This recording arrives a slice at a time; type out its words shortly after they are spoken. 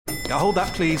Hold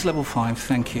that, please. Level 5,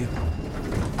 thank you.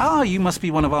 Ah, you must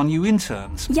be one of our new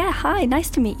interns. Yeah, hi, nice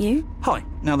to meet you. Hi.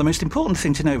 Now, the most important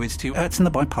thing to know is to in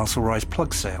the Biparcel Rise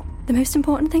plug sale. The most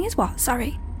important thing is what?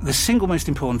 Sorry. The single most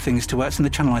important thing is to in the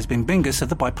Channelized Bing Bingus of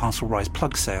the Biparcel Rise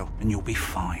plug sale, and you'll be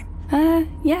fine.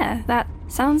 Yeah, that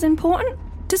sounds important.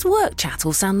 Does work chat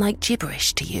all sound like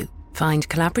gibberish to you? Find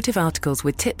collaborative articles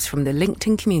with tips from the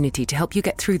LinkedIn community to help you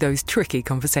get through those tricky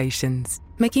conversations.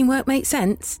 Making work make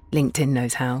sense? LinkedIn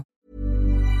knows how.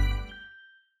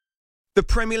 The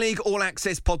Premier League All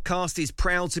Access podcast is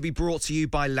proud to be brought to you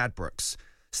by Ladbrokes.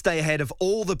 Stay ahead of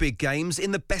all the big games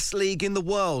in the best league in the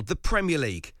world, the Premier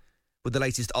League. With the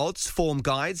latest odds, form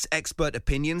guides, expert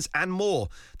opinions and more,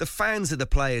 the fans are the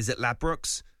players at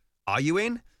Ladbrokes. Are you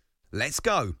in? Let's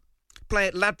go. Play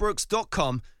at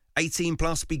ladbrokes.com, 18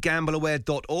 plus,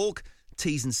 begambleaware.org.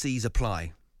 T's and C's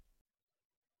apply.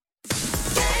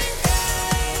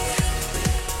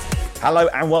 Hello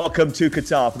and welcome to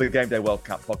Qatar for the Game Day World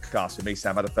Cup podcast with me,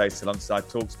 Sam Adderface, alongside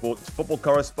TalkSport's football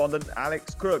correspondent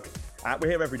Alex Crook. We're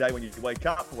here every day when you wake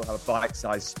up. We'll have a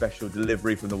bite-sized special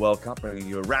delivery from the World Cup, bringing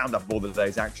you a roundup of all the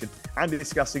day's action and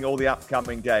discussing all the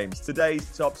upcoming games.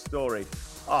 Today's top story.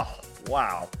 Oh,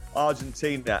 wow.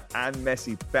 Argentina and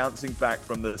Messi bouncing back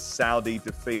from the Saudi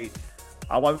defeat.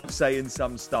 I won't say in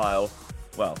some style.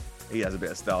 Well, he has a bit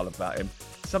of style about him.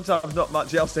 Sometimes not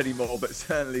much else anymore, but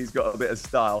certainly he's got a bit of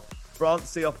style. France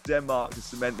see off Denmark to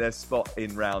cement their spot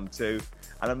in round 2.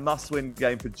 And a must-win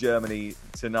game for Germany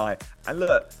tonight. And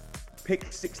look,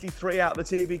 pick 63 out of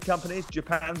the TV companies,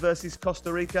 Japan versus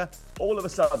Costa Rica. All of a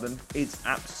sudden, it's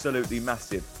absolutely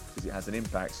massive because it has an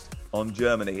impact on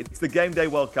Germany. It's the Game Day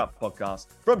World Cup podcast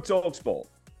from TalkSport.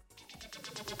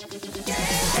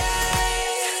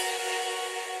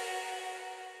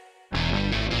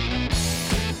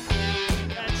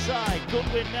 Inside,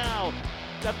 Goodwin now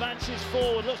advances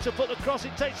forward, looks to put the cross,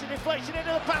 it takes the deflection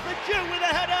into the path of Jew with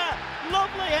a header,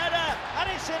 lovely header,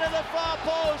 and it's into the far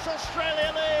post.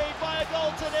 Australia lead by a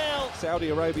goal to nil. Saudi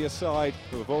Arabia side,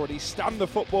 who have already stunned the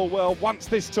football world once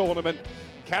this tournament,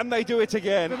 can they do it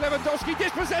again? Lewandowski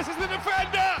dispossesses the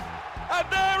defender, and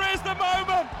there is the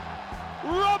moment.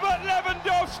 Robert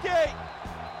Lewandowski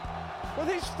with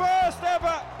his first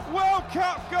ever World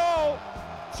Cup goal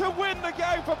to win the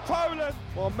game for Poland.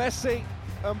 While Messi,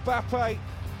 Mbappe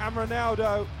and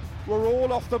Ronaldo were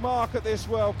all off the mark at this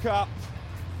World Cup,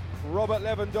 Robert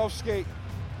Lewandowski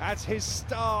adds his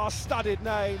star-studded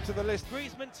name to the list.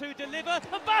 Griezmann to deliver,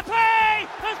 Mbappe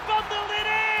has bundled it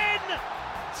in!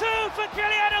 2 for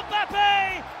Kylian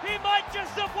Mbappe! He might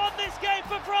just have won this game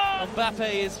for France!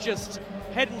 Mbappe is just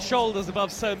head and shoulders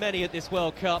above so many at this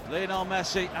World Cup. Lionel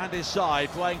Messi and his side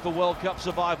playing for World Cup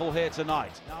survival here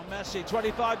tonight. Now Messi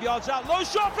 25 yards out, low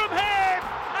shot from him!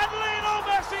 And Lionel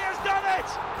Messi has done it!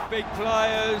 Big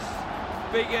players,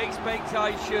 big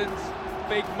expectations,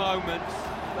 big moments.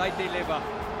 They deliver.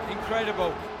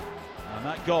 Incredible. And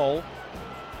that goal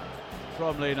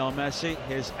from Lionel Messi,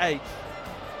 his 8th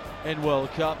in World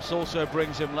Cups, also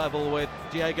brings him level with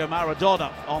Diego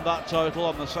Maradona on that total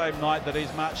on the same night that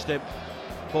he's matched him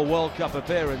for World Cup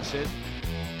appearances.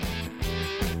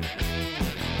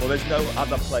 Well, there's no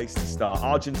other place to start.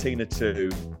 Argentina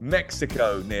 2,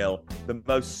 Mexico 0. The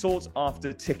most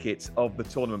sought-after ticket of the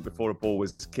tournament before a ball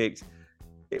was kicked.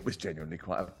 It was genuinely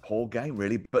quite a poor game,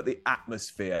 really, but the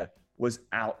atmosphere was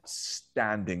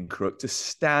outstanding, Crook. To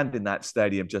stand in that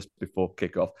stadium just before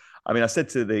kickoff. I mean, I said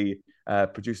to the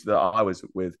producer that I was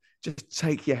with, just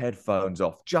take your headphones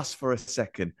off just for a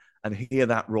second and hear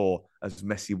that roar as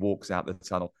Messi walks out the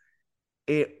tunnel.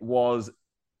 It was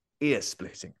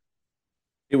ear-splitting.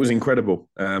 It was incredible.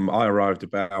 I arrived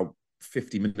about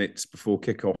 50 minutes before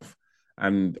kickoff,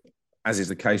 and as is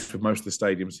the case with most of the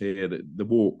stadiums here, the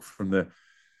walk from the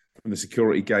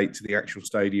security gate to the actual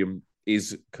stadium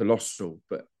is colossal.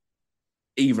 But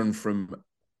even from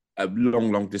a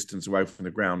long, long distance away from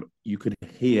the ground, you could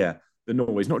hear the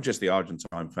noise. Not just the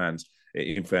Argentine fans,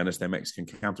 in fairness, their Mexican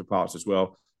counterparts as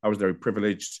well. I was very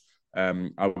privileged.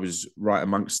 I was right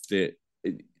amongst it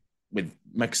with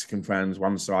Mexican fans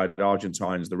one side,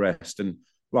 Argentines the rest. And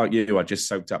like you, I just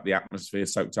soaked up the atmosphere,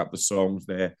 soaked up the songs.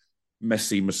 Their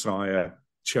Messi Messiah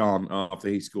chant after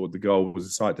he scored the goal was a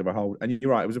sight to behold. And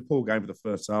you're right, it was a poor game for the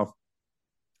first half.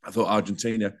 I thought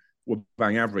Argentina were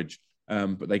bang average,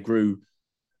 but they grew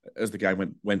as the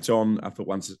game went on. I thought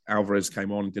once Alvarez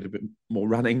came on and did a bit more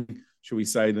running, shall we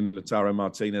say, than Lautaro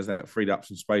Martinez, that freed up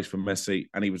some space for Messi.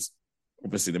 And he was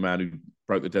obviously the man who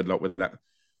broke the deadlock with that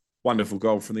wonderful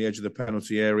goal from the edge of the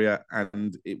penalty area.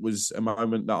 And it was a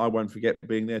moment that I won't forget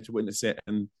being there to witness it.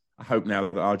 And I hope now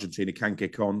that Argentina can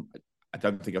kick on. I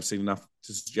don't think I've seen enough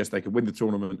to suggest they could win the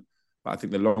tournament, but I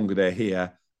think the longer they're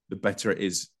here, the better it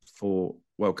is for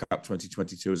World Cup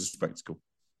 2022 as a spectacle.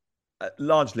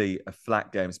 Largely a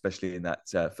flat game, especially in that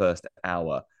first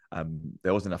hour.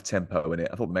 There wasn't enough tempo in it.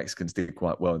 I thought the Mexicans did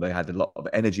quite well. They had a lot of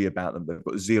energy about them. They've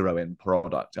got zero end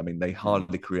product. I mean, they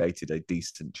hardly created a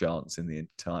decent chance in the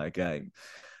entire game.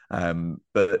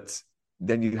 But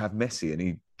then you have Messi, and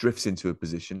he drifts into a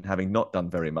position, having not done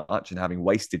very much and having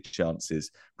wasted chances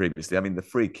previously. I mean, the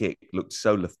free kick looked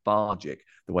so lethargic,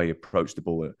 the way he approached the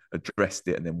ball, addressed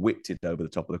it, and then whipped it over the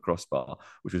top of the crossbar,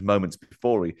 which was moments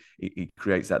before he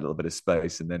creates that little bit of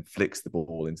space and then flicks the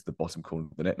ball into the bottom corner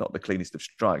of the net. Not the cleanest of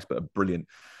strikes, but a brilliant,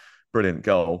 brilliant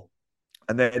goal.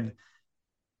 And then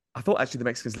I thought actually the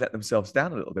Mexicans let themselves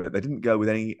down a little bit. They didn't go with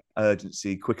any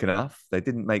urgency quick enough. They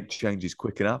didn't make changes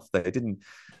quick enough. They didn't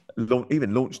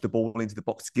even launch the ball into the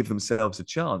box to give themselves a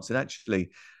chance. And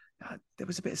actually, there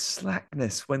was a bit of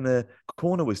slackness when the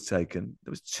corner was taken.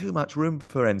 There was too much room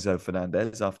for Enzo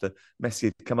Fernandez after Messi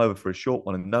had come over for a short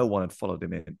one and no one had followed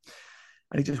him in.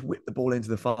 And he just whipped the ball into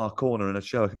the far corner, and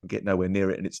Ochoa can get nowhere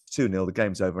near it. And it's 2-0. The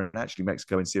game's over. And actually,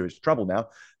 Mexico in serious trouble now,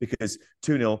 because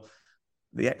 2-0,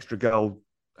 the extra goal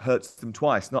hurts them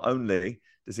twice. Not only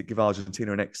does it give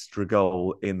Argentina an extra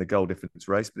goal in the goal difference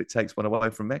race, but it takes one away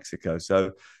from Mexico.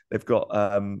 So they've got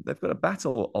a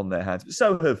battle on their hands. But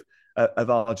so have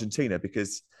Argentina,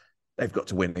 because they've got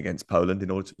to win against Poland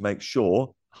in order to make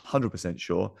sure, 100%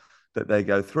 sure, that they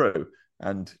go through.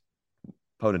 And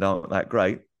Poland aren't that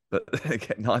great, but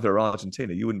neither are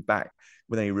Argentina. You wouldn't back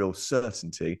with any real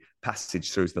certainty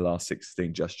passage through to the last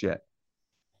 16 just yet.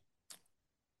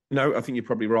 No, I think you're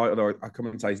probably right. Although I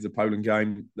commentated the Poland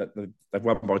game, that they've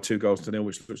won by 2-0,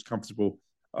 which looks comfortable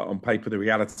on paper. The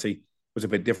reality was a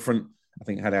bit different. I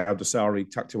think had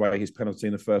Al-Dawsari tucked away his penalty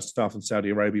in the first half, and Saudi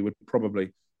Arabia would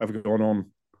probably have gone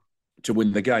on to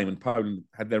win the game. And Poland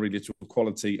had very little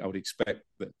quality. I would expect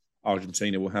that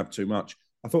Argentina will have too much.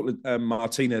 I thought that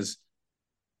Martinez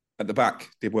at the back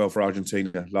did well for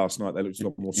Argentina last night. They looked a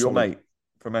lot more solid. Your mate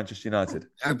from Manchester United.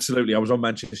 Absolutely. I was on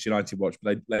Manchester United watch,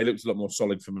 but they looked a lot more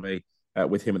solid for me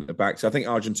with him at the back. So I think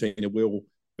Argentina will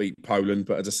beat Poland.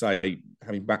 But as I say,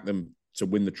 having backed them to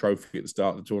win the trophy at the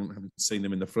start of the tournament, having seen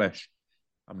them in the flesh,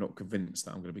 I'm not convinced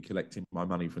that I'm going to be collecting my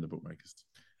money from the bookmakers.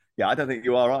 Yeah, I don't think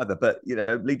you are either. But,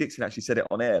 Lee Dixon actually said it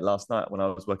on air last night when I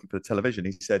was working for the television.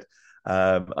 He said,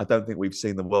 I don't think we've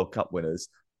seen the World Cup winners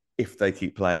if they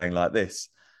keep playing like this.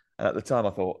 And at the time I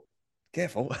thought,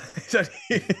 careful,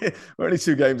 we're only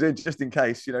 2 games in, just in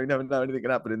case. You never know, anything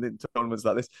can happen in tournaments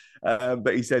like this.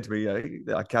 But he said to me,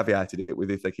 I caveated it with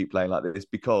if they keep playing like this,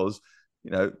 because,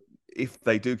 if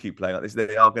they do keep playing like this,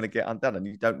 they are going to get undone. And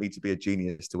you don't need to be a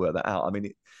genius to work that out. I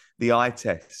mean, the eye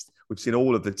test, we've seen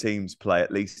all of the teams play at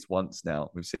least once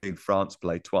now. We've seen France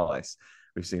play twice.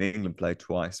 We've seen England play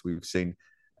twice. We've seen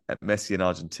Messi and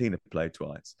Argentina play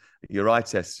twice. Your eye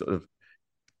test sort of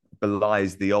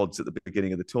belies the odds at the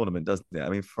beginning of the tournament, doesn't it? I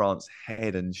mean, France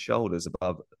head and shoulders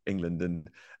above England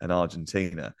and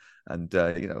Argentina, and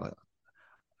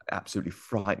absolutely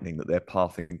frightening that their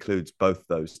path includes both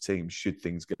those teams should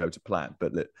things go to plan.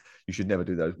 But that you should never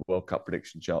do those World Cup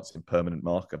prediction charts in permanent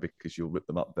marker, because you'll rip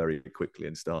them up very quickly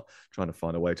and start trying to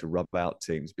find a way to rub out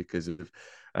teams because of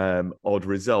odd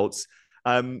results.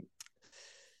 Enzo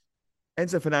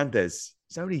Fernandez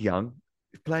is only young.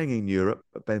 He's playing in Europe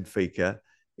at Benfica.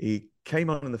 He came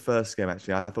on in the first game,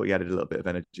 actually. I thought he added a little bit of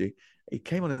energy. He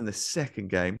came on in the second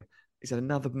game. He's had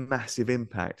another massive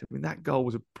impact. I mean, that goal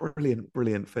was a brilliant,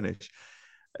 brilliant finish.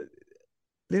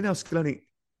 Lionel Scaloni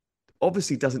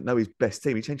obviously doesn't know his best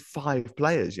team. He changed 5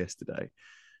 players yesterday.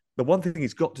 The one thing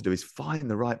he's got to do is find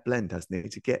the right blend, hasn't he,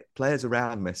 to get players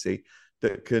around Messi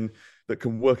that can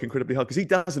work incredibly hard, because he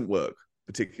doesn't work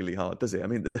particularly hard, does he? I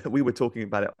mean, we were talking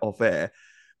about it off air.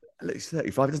 He's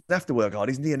 35, he doesn't have to work hard.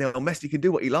 He's Lionel Messi, he can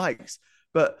do what he likes.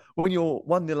 But when you're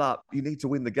 1-0 up, you need to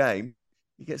win the game.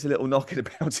 He gets a little knock in the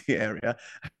penalty area.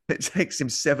 It takes him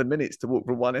 7 minutes to walk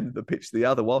from one end of the pitch to the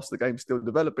other whilst the game's still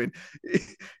developing.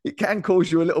 It can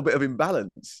cause you a little bit of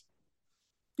imbalance.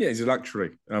 Yeah, it's a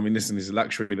luxury. I mean, listen, it's a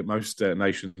luxury that most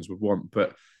nations would want.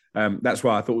 But that's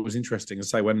why I thought it was interesting. And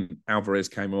say when Alvarez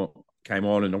came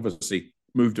on and obviously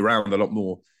moved around a lot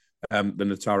more than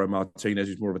Lautaro Martinez,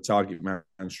 who's more of a target man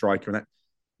and striker, and that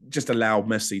just allowed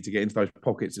Messi to get into those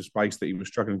pockets of space that he was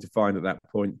struggling to find at that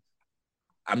point.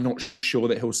 I'm not sure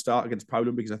that he'll start against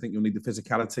Poland, because I think you'll need the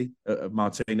physicality of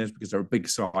Martinez, because they're a big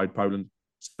side, Poland.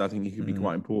 So I think he could be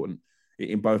quite important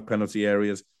in both penalty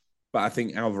areas. But I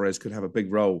think Alvarez could have a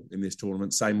big role in this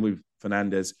tournament. Same with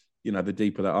Fernandez, the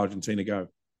deeper that Argentina go.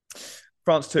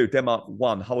 France 2, Denmark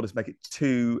 1. Holders make it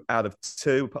 2 out of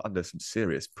 2. Put under some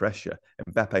serious pressure.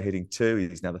 Mbappe hitting 2.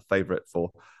 He's now the favourite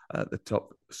for the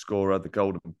top scorer, the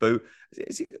Golden Boot.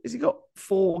 Has he got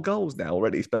 4 goals now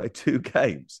already? He's played 2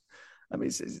 games. I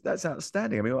mean, that's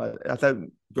outstanding. I mean, I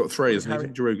don't... Got 3, isn't he?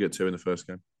 Did Giroud get 2 in the first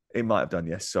game? He might have done,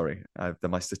 yes. Sorry.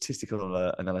 My statistical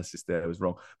analysis there was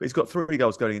wrong. But he's got 3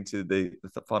 goals going into the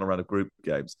final round of group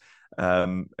games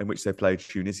in which they played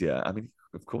Tunisia. I mean,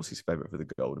 of course, he's favourite for the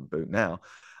Golden Boot now.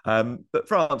 But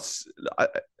France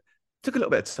took a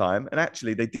little bit of time, and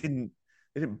actually they didn't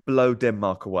blow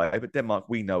Denmark away. But Denmark,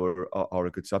 we know, are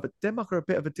a good side. But Denmark are a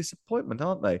bit of a disappointment,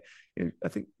 aren't they? I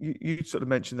think you sort of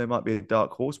mentioned they might be a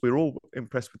dark horse. We were all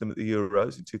impressed with them at the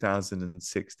Euros in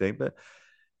 2016, but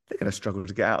they're going to struggle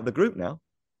to get out of the group now.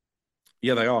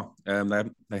 Yeah, they are.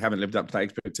 They haven't lived up to that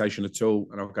expectation at all.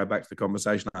 And I'll go back to the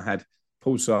conversation I had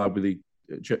poolside with the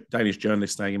Danish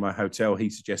journalist staying in my hotel. He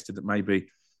suggested that maybe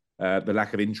the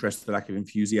lack of interest, the lack of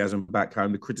enthusiasm back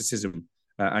home, the criticism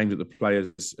aimed at the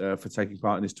players for taking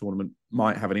part in this tournament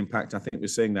might have an impact. I think we're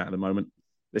seeing that at the moment.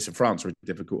 Listen, France are a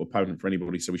difficult opponent for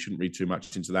anybody, so we shouldn't read too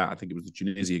much into that. I think it was the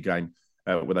Tunisia game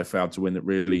where they failed to win that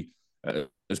really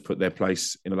has put their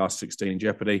place in the last 16 in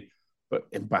jeopardy. But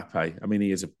Mbappe, I mean,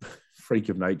 he is a freak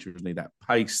of nature, isn't he? That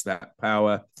pace, that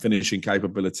power, finishing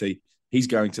capability. He's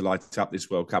going to light up this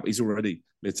World Cup. He's already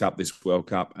lit up this World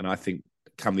Cup. And I think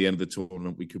come the end of the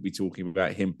tournament, we could be talking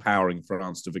about him powering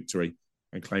France to victory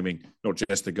and claiming not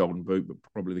just the Golden Boot, but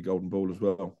probably the Golden Ball as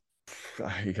well.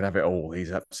 He can have it all.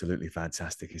 He's absolutely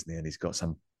fantastic, isn't he? And he's got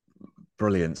some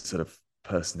brilliant sort of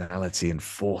personality and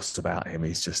force about him.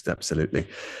 He's just absolutely,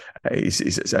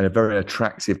 he's a very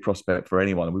attractive prospect for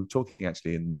anyone. And we were talking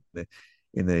actually in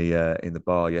the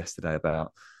bar yesterday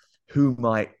about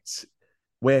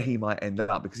where he might end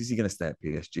up, because is he going to stay at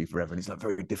PSG forever? And it's like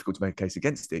very difficult to make a case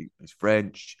against it. He's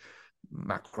French.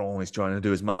 Macron is trying to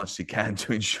do as much as he can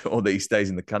to ensure that he stays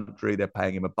in the country. They're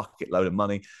paying him a bucket load of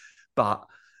money, but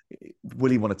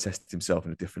will he want to test himself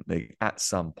in a different league at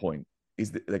some point?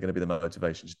 Is there going to be the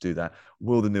motivation to do that?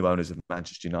 Will the new owners of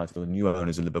Manchester United or the new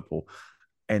owners of Liverpool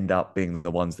end up being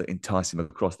the ones that entice him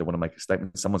across? They want to make a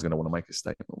statement. Someone's going to want to make a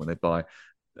statement when they buy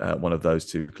one of those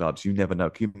 2 clubs. You never know.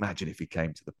 Can you imagine if he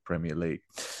came to the Premier League?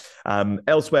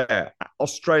 Elsewhere,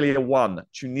 Australia 1,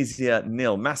 Tunisia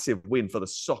 0. Massive win for the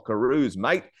Socceroos,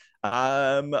 mate.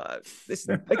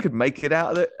 Listen, they could make it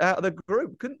out of the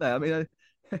group, couldn't they? I mean,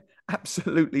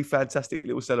 absolutely fantastic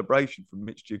little celebration from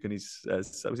Mitch Duke and his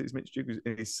Mitch Duke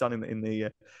and his son in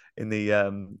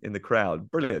the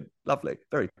crowd. Brilliant, lovely,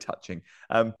 very touching.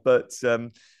 But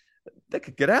they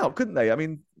could get out, couldn't they? I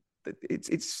mean,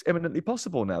 it's eminently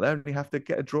possible now. They only have to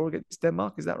get a draw against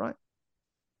Denmark. Is that right?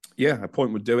 Yeah, a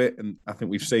point would do it. And I think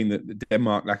we've seen that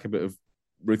Denmark lack a bit of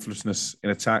ruthlessness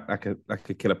in attack, like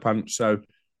a killer punch. So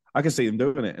I can see them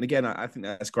doing it. And again, I think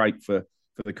that's great for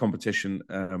the competition.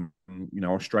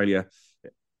 Australia,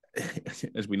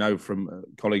 as we know from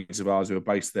colleagues of ours who are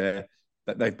based there,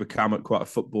 that they've become quite a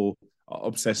football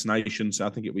obsessed nation. So I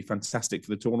think it'll be fantastic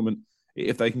for the tournament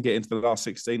if they can get into the last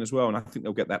 16 as well. And I think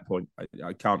they'll get that point.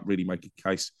 I can't really make a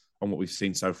case on what we've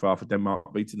seen so far for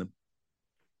Denmark beating them.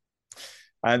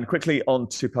 And quickly on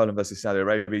to Poland versus Saudi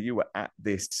Arabia. You were at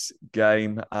this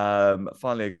game.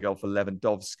 Finally, a goal for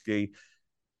Lewandowski.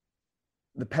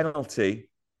 The penalty,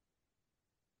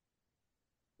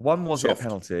 one, was it a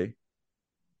penalty?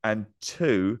 And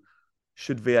 2,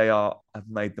 should VAR have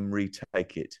made them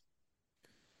retake it?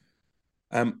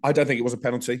 I don't think it was a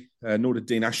penalty, nor did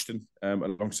Dean Ashton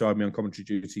alongside me on commentary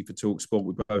duty for TalkSport.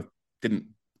 We both didn't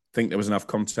think there was enough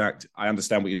contact. I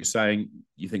understand what you're saying.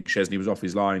 You think Szczesny was off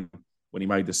his line when he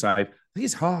made the save. I think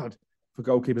it's hard for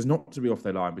goalkeepers not to be off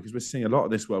their line because we're seeing a lot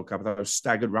of this World Cup, those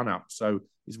staggered run-ups. So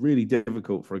it's really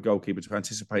difficult for a goalkeeper to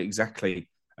anticipate exactly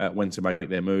when to make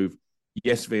their move.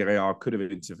 Yes, VAR could have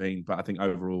intervened, but I think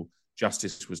overall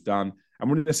justice was done.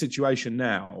 And we're in a situation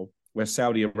now where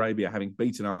Saudi Arabia, having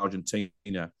beaten Argentina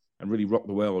and really rocked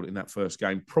the world in that first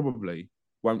game, probably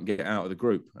won't get out of the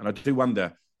group. And I do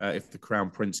wonder if the Crown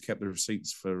Prince kept the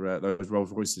receipts for those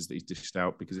Rolls Royces that he's dished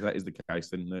out, because if that is the case,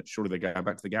 then surely they're going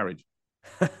back to the garage.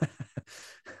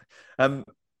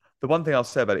 The one thing I'll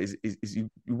say about it is you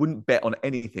wouldn't bet on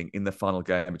anything in the final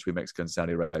game between Mexico and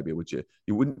Saudi Arabia, would you?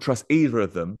 You wouldn't trust either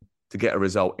of them to get a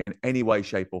result in any way,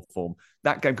 shape or form.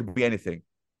 That game could be anything.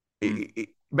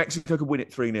 Mexico could win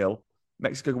it 3-0.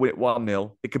 Mexico could win it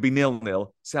 1-0. It could be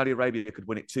 0-0. Saudi Arabia could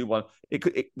win it 2-1.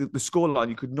 The scoreline,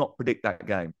 you could not predict that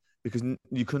game because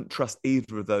you couldn't trust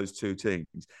either of those 2 teams.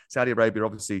 Saudi Arabia,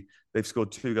 obviously, they've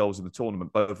scored 2 goals in the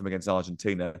tournament, both of them against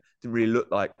Argentina. Didn't really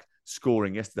look like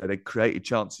scoring yesterday. They created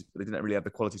chances, but they didn't really have the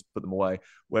qualities to put them away.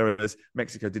 Whereas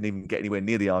Mexico didn't even get anywhere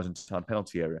near the Argentine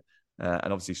penalty area.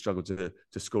 and obviously struggled to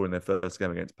score in their first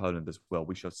game against Poland as well.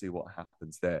 We shall see what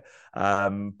happens there.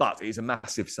 But it's a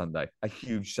massive Sunday, a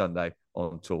huge Sunday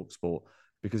on TalkSport,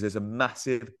 because there's a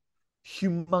massive,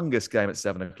 humongous game at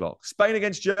 7 o'clock. Spain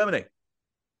against Germany.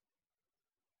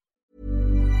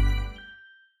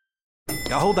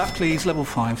 Hold that, please. Level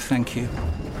 5, thank you.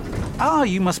 Ah,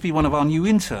 you must be one of our new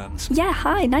interns. Yeah,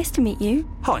 hi, nice to meet you.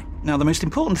 Hi. Now, the most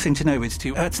important thing to know is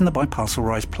to in the Biparcel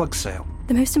Rise plug sale.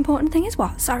 The most important thing is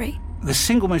what? Sorry. The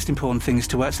single most important thing is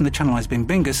to in the Channelized Bing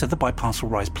Bingus of the Biparcel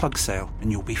Rise plug sale,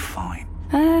 and you'll be fine.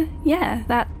 Yeah,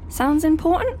 that sounds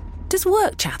important. Does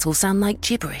work chat all sound like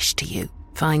gibberish to you?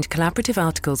 Find collaborative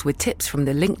articles with tips from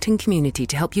the LinkedIn community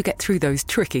to help you get through those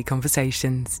tricky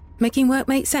conversations. Making work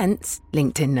make sense?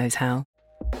 LinkedIn knows how.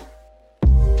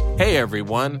 Hey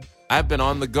everyone, I've been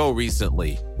on the go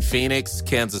recently. Phoenix,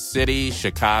 Kansas City,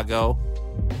 Chicago.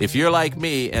 If you're like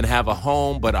me and have a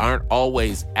home but aren't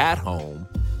always at home,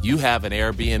 you have an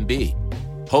Airbnb.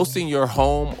 Hosting your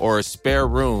home or a spare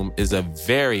room is a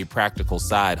very practical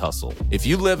side hustle. If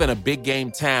you live in a big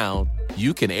game town,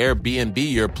 you can Airbnb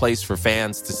your place for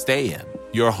fans to stay in.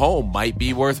 Your home might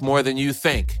be worth more than you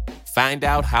think. Find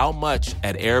out how much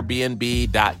at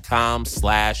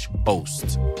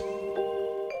airbnb.com/host.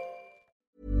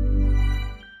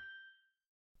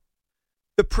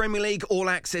 The Premier League All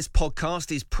Access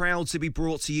podcast is proud to be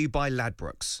brought to you by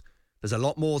Ladbrokes. There's a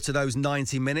lot more to those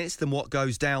 90 minutes than what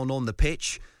goes down on the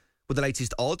pitch. With the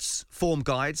latest odds, form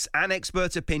guides and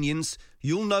expert opinions,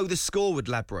 you'll know the score with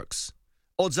Ladbrokes.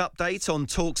 Odds update on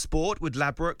TalkSport with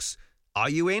Ladbrokes. Are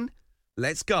you in?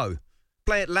 Let's go.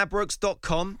 Play at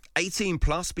ladbrokes.com, 18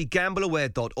 plus,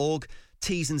 begambleaware.org.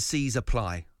 T's and C's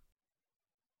apply.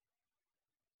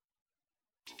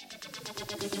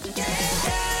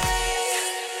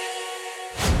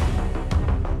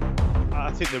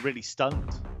 I think they're really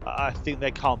stunned. I think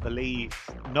they can't believe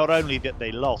not only that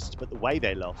they lost, but the way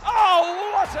they lost.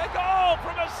 Oh, what a goal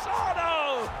from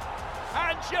Asano!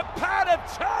 And Japan have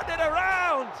turned it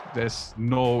around! There's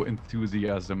no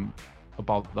enthusiasm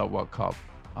about that World Cup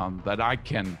that I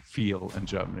can feel in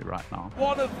Germany right now.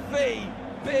 One of the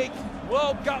big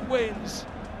World Cup wins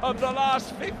of the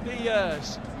last 50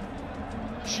 years.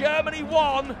 Germany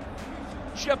won,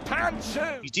 Japan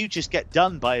 2. You do just get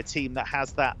done by a team that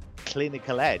has that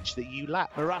clinical edge that you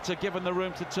lack. Morata given the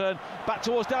room to turn back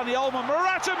towards Dani Olmo.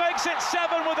 Morata makes it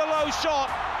 7 with a low shot,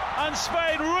 and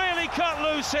Spain really cut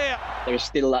loose here. There is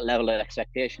still that level of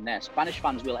expectation there. Spanish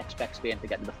fans will expect Spain to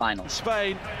get to the final.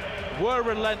 Spain were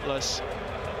relentless,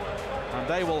 and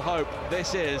they will hope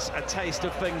this is a taste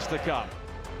of things to come.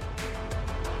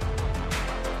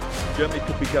 Germany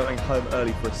could be going home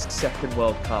early for a second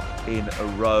World Cup in a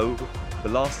row. The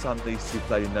last time these two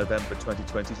played in November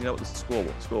 2020, do you know what the score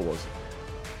was?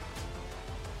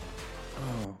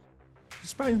 Oh,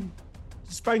 Spain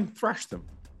thrashed them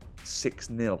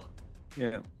 6-0.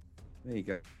 Yeah, there you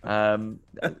go.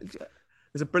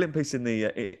 There's a brilliant piece in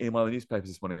one of the newspapers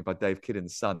this morning by Dave Kidd in The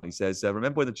Sun. He says,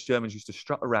 remember when the Germans used to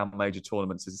strut around major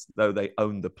tournaments as though they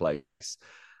owned the place?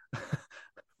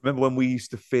 Remember when we used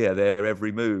to fear their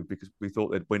every move because we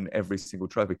thought they'd win every single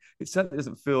trophy? It certainly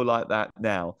doesn't feel like that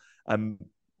now.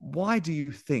 Why do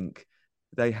you think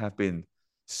they have been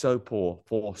so poor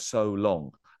for so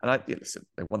long? And listen,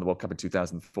 they won the World Cup in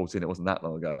 2014. It wasn't that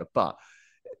long ago. But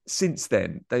since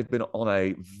then, they've been on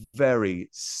a very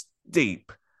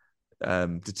steep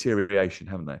deterioration,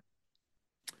 haven't they?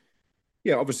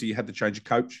 Yeah, obviously you had to change of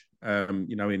coach. In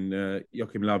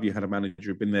Joachim Löw, you had a manager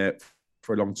who'd been there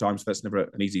for a long time, so that's never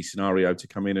an easy scenario to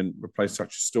come in and replace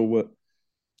such a stalwart.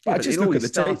 But I just look at the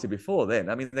data before then.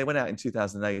 I mean, they went out in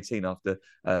 2018 after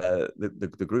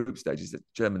the group stages. The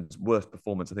Germans' worst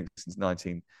performance, I think, since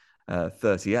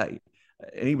 1938.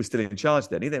 And he was still in charge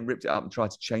then. He then ripped it up and tried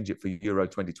to change it for Euro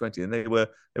 2020, and they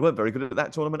weren't very good at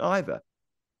that tournament either.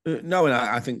 No, and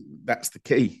I think that's the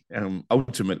key.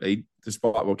 Ultimately,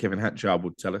 despite what Kevin Hatchard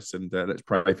would tell us, and let's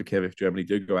pray for Kev if Germany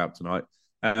do go out tonight,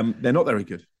 they're not very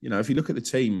good. You know, if you look at the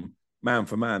team, man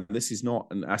for man, this is not,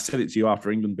 and I said it to you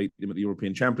after England beat them at the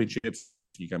European Championships,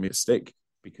 you gave me a stick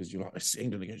because you're like, it's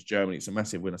England against Germany, it's a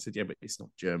massive win. I said, yeah, but it's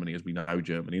not Germany as we know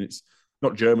Germany, and it's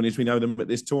not Germany as we know them at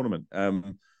this tournament,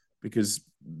 because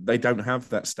they don't have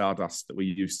that stardust that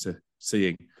we're used to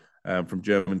seeing from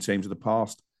German teams of the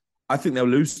past. I think they'll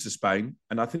lose to Spain,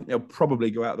 and I think they'll probably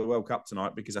go out of the World Cup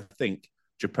tonight because I think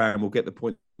Japan will get the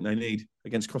point they need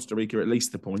against Costa Rica, at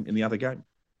least the point in the other game.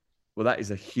 Well, that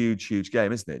is a huge, huge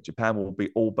game, isn't it? Japan will be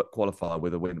all but qualified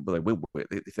with a win. Well, they will.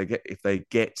 If they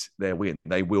get their win,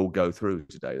 they will go through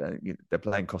today. They're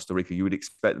playing Costa Rica. You would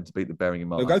expect them to beat them, bearing in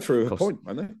mind. They'll go through a point,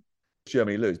 won't they?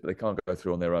 Germany lose, but they can't go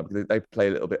through on their own because they play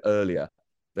a little bit earlier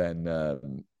than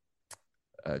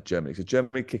Germany. So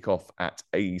Germany kick off at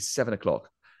 7 o'clock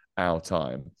our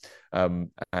time.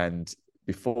 And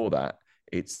before that,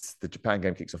 it's the Japan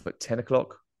game kicks off at 10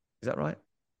 o'clock. Is that right?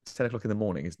 It's 10 o'clock in the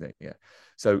morning, isn't it? Yeah.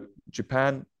 So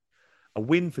Japan, a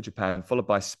win for Japan, followed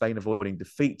by Spain avoiding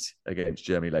defeat against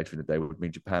Germany later in the day, would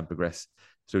mean Japan progress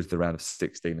through to the round of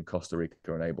 16 and Costa Rica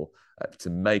are unable to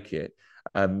make it.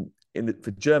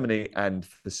 For Germany and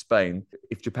for Spain,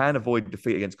 if Japan avoid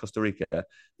defeat against Costa Rica,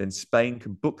 then Spain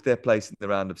can book their place in the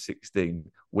round of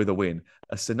 16 with a win,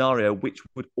 a scenario which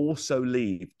would also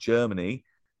leave Germany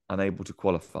unable to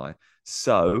qualify.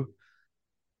 So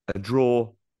a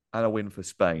draw and a win for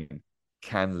Spain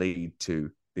can lead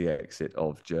to the exit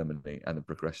of Germany and the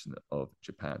progression of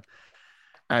Japan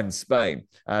and Spain.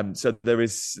 So there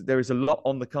is a lot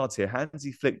on the cards here.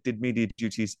 Hansi Flick did media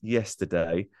duties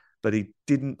yesterday, but he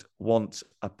didn't want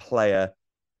a player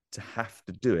to have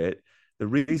to do it. The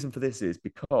reason for this is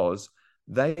because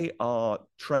they are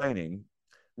training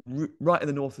right in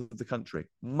the north of the country,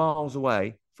 miles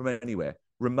away from anywhere,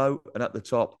 remote and at the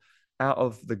top, out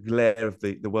of the glare of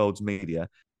the world's media.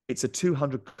 It's a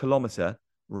 200-kilometre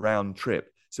round trip.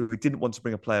 So we didn't want to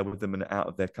bring a player with them and out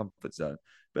of their comfort zone.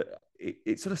 But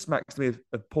it sort of smacks to me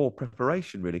of poor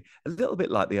preparation, really, a little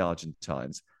bit like the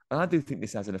Argentines. And I do think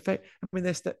this has an effect. I mean,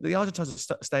 the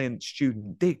Argentines are staying in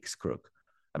student digs, Crook.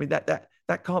 I mean, that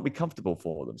can't be comfortable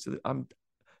for them. So I'm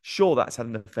sure that's had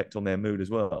an effect on their mood as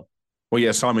well. Well,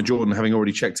 yeah, Simon Jordan, having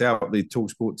already checked out the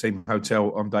TalkSport team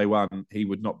hotel on day one, he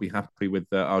would not be happy with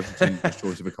Argentina's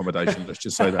choice of accommodation. Let's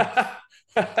just say that.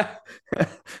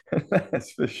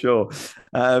 That's for sure.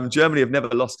 Germany have never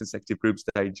lost consecutive group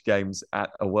stage games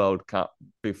at a World Cup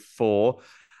before.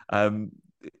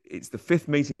 It's the fifth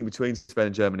meeting between Spain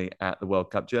and Germany at the World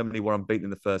Cup. Germany were unbeaten in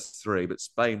the first three, but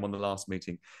Spain won the last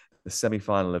meeting, the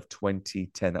semi-final of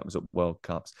 2010. That was at World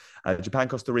Cups. Japan,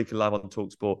 Costa Rica live on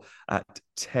TalkSport at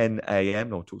 10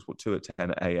 a.m. or TalkSport 2 at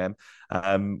 10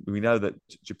 a.m. We know that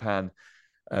Japan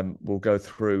will go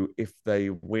through if they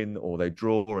win or they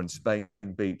draw, and Spain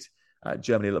beat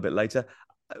Germany a little bit later.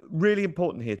 Really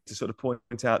important here to sort of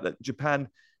point out that Japan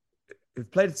have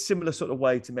played a similar sort of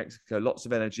way to Mexico, lots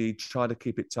of energy, try to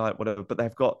keep it tight, whatever, but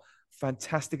they've got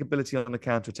fantastic ability on the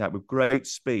counter-attack with great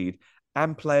speed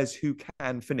and players who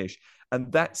can finish. And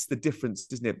that's the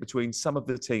difference, isn't it, between some of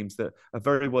the teams that are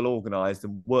very well organised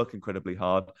and work incredibly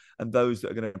hard and those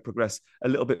that are going to progress a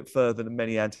little bit further than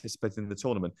many anticipated in the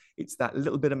tournament. It's that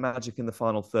little bit of magic in the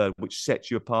final third which sets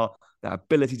you apart, that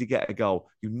ability to get a goal.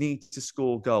 You need to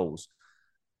score goals.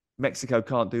 Mexico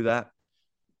can't do that.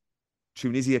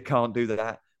 Tunisia can't do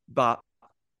that, but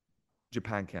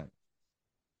Japan can.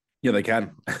 Yeah, they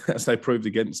can, as they proved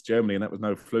against Germany, and that was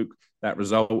no fluke, that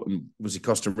result. And was it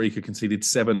Costa Rica conceded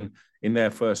 7 in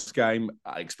their first game?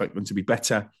 I expect them to be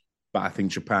better, but I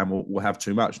think Japan will have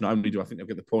too much. Not only do I think they'll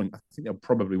get the point, I think they'll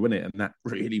probably win it, and that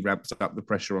really ramps up the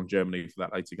pressure on Germany for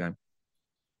that later game.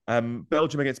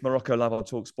 Belgium against Morocco live on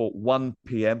TalkSport, 1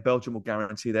 p.m. Belgium will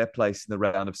guarantee their place in the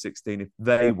round of 16 if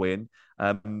they win.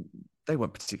 They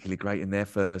weren't particularly great in their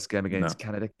first game against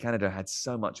Canada. Canada had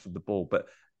so much of the ball, but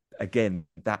again,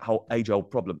 that whole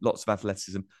age-old problem, lots of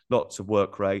athleticism, lots of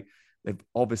work rate. They've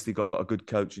obviously got a good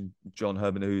coach in John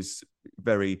Herman, who's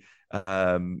very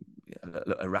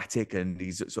erratic, and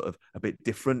he's sort of a bit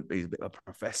different. He's a bit of a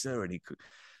professor, and he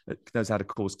knows how to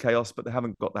cause chaos, but they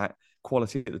haven't got that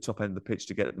quality at the top end of the pitch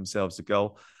to get themselves a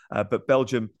goal. But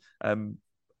Belgium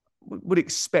would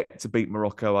expect to beat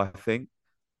Morocco, I think.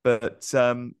 But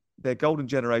their golden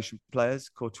generation players,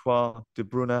 Courtois, De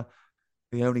Bruyne,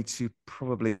 the only two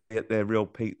probably at their real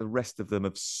peak. The rest of them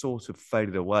have sort of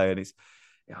faded away, and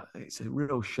it's a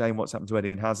real shame what's happened to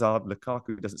Eden Hazard.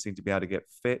 Lukaku doesn't seem to be able to get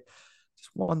fit.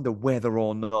 Just wonder whether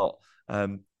or not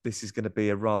this is going to be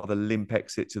a rather limp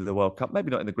exit to the World Cup. Maybe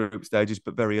not in the group stages,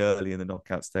 but very early in the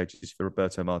knockout stages for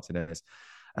Roberto Martinez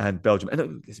and Belgium.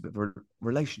 And there's a bit of a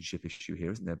relationship issue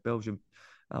here, isn't there? Belgium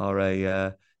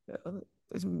are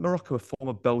is Morocco a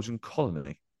former Belgian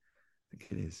colony? I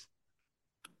think it is.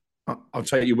 I'll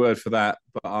take your word for that,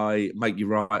 but I make you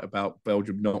right about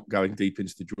Belgium not going deep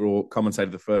into the draw.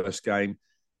 Commentated the first game,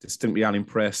 distinctly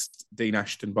unimpressed. Dean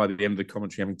Ashton, by the end of the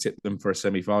commentary, having tipped them for a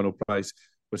semi-final place,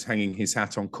 was hanging his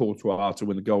hat on Courtois to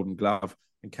win the Golden Glove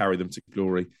and carry them to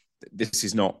glory. This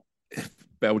is not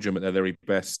Belgium at their very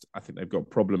best. I think they've got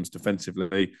problems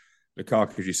defensively.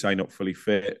 Lukaku, as you say, not fully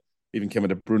fit. Even Kevin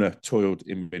De Bruyne toiled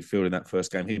in midfield in that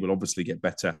first game. He will obviously get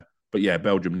better. But yeah,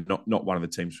 Belgium, not one of the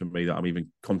teams for me that I'm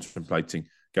even contemplating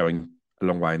going a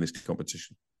long way in this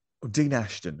competition. Dean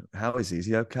Ashton, how is he? Is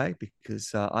he okay?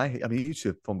 Because I mean, you two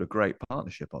have formed a great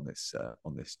partnership on this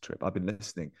trip. I've been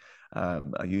listening,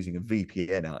 using a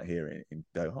VPN out here in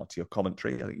Doha to your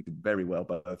commentary. I think you did very well,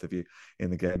 both of you, in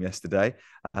the game yesterday.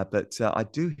 But I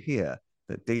do hear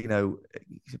that Dino,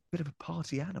 he's a bit of a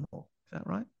party animal. Is that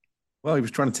right? Well, he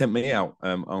was trying to tempt me out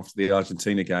after the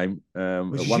Argentina game.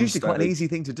 Which is usually quite an easy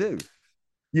thing to do.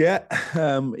 Yeah,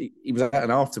 he was at an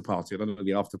after party. I don't know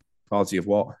the after party of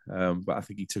what, but I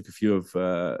think he took a few of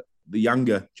the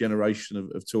younger generation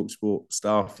of TalkSport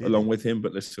staff along with him.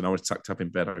 But listen, I was tucked up in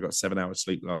bed. I got 7 hours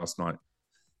sleep last night.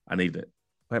 I need it.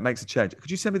 Well, it makes a change.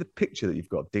 Could you send me the picture that you've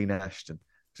got of Dean Ashton?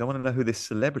 Because I want to know who this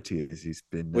celebrity is. He's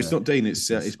been. Well, it's not Dean.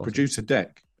 It's producer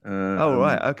Deck.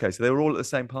 Right. Okay. So they were all at the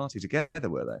same party together,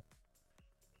 were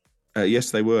they?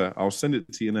 Yes, they were. I'll send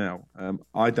it to you now.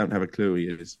 I don't have a clue who he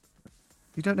is.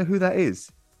 You don't know who that is?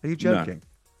 Are you joking?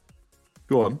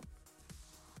 No. Go on.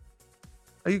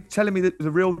 Are you telling me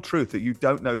the real truth that you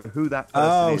don't know who that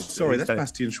person is? Oh, sorry, that's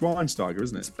Bastian Schweinsteiger,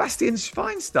 isn't it? It's Bastian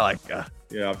Schweinsteiger.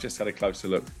 Yeah, I've just had a closer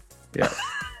look. Yeah.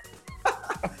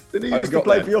 Didn't he used to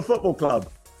play for your football club?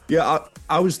 Yeah,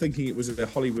 I was thinking it was a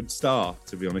Hollywood star,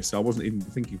 to be honest. I wasn't even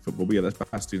thinking football, but yeah, that's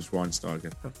Bastian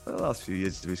Schweinsteiger. For the last few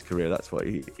years of his career, that's what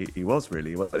he was,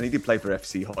 really. And he did play for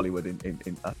FC Hollywood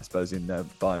in I suppose, in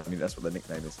Bayern. I mean, that's what the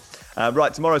nickname is.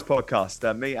 Right, tomorrow's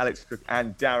podcast, me, Alex Crook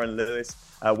and Darren Lewis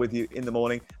with you in the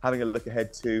morning, having a look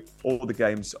ahead to all the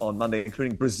games on Monday,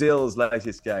 including Brazil's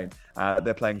latest game.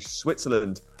 They're playing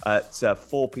Switzerland at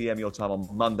 4 p.m. your time on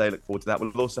Monday. Look forward to that.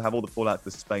 We'll also have all the fallout of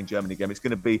the Spain-Germany game. It's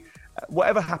going to be,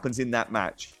 whatever happens in that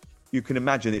match, you can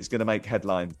imagine it's going to make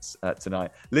headlines tonight.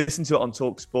 Listen to it on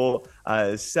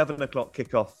TalkSport. 7 o'clock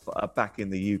kickoff back in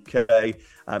the UK.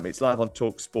 It's live on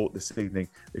TalkSport this evening.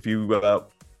 If you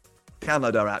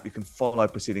download our app, you can follow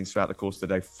proceedings throughout the course of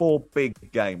the day. 4 big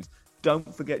games.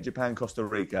 Don't forget Japan, Costa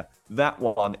Rica. That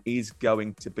one is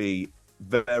going to be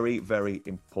very, very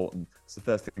important. It's the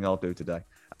first thing I'll do today.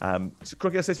 So,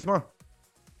 Crookie, I'll see you tomorrow.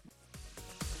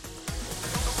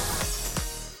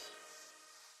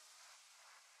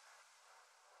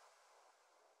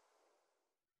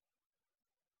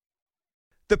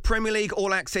 The Premier League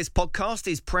All Access podcast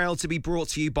is proud to be brought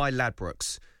to you by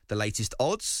Ladbrokes. The latest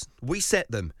odds, we set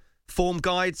them. Form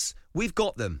guides, we've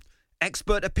got them.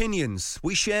 Expert opinions,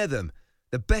 we share them.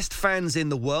 The best fans in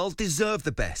the world deserve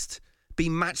the best. Be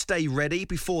match day ready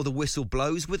before the whistle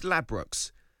blows with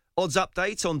Ladbrokes. Odds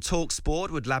update on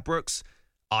TalkSport with Ladbrokes.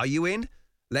 Are you in?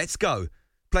 Let's go.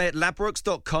 Play at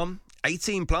ladbrokes.com.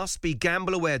 18 plus.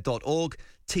 BeGambleAware.org.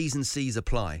 T's and C's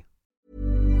apply.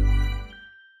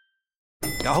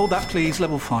 Hold that, please.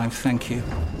 Level 5, thank you.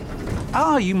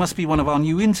 You must be one of our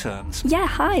new interns. Yeah,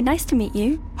 hi, nice to meet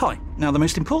you. Hi. Now, the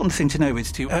most important thing to know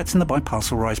is to in the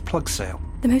Biparcel Rise plug sale.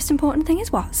 The most important thing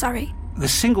is what? Sorry. The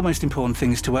single most important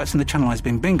thing is to in the Channelized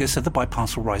Bing Bingus of the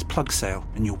Biparcel Rise plug sale,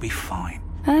 and you'll be fine.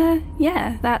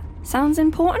 Yeah, that sounds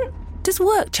important. Does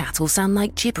work chat all sound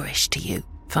like gibberish to you?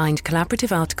 Find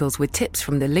collaborative articles with tips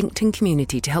from the LinkedIn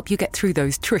community to help you get through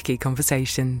those tricky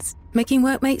conversations. Making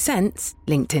work make sense?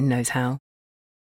 LinkedIn knows how.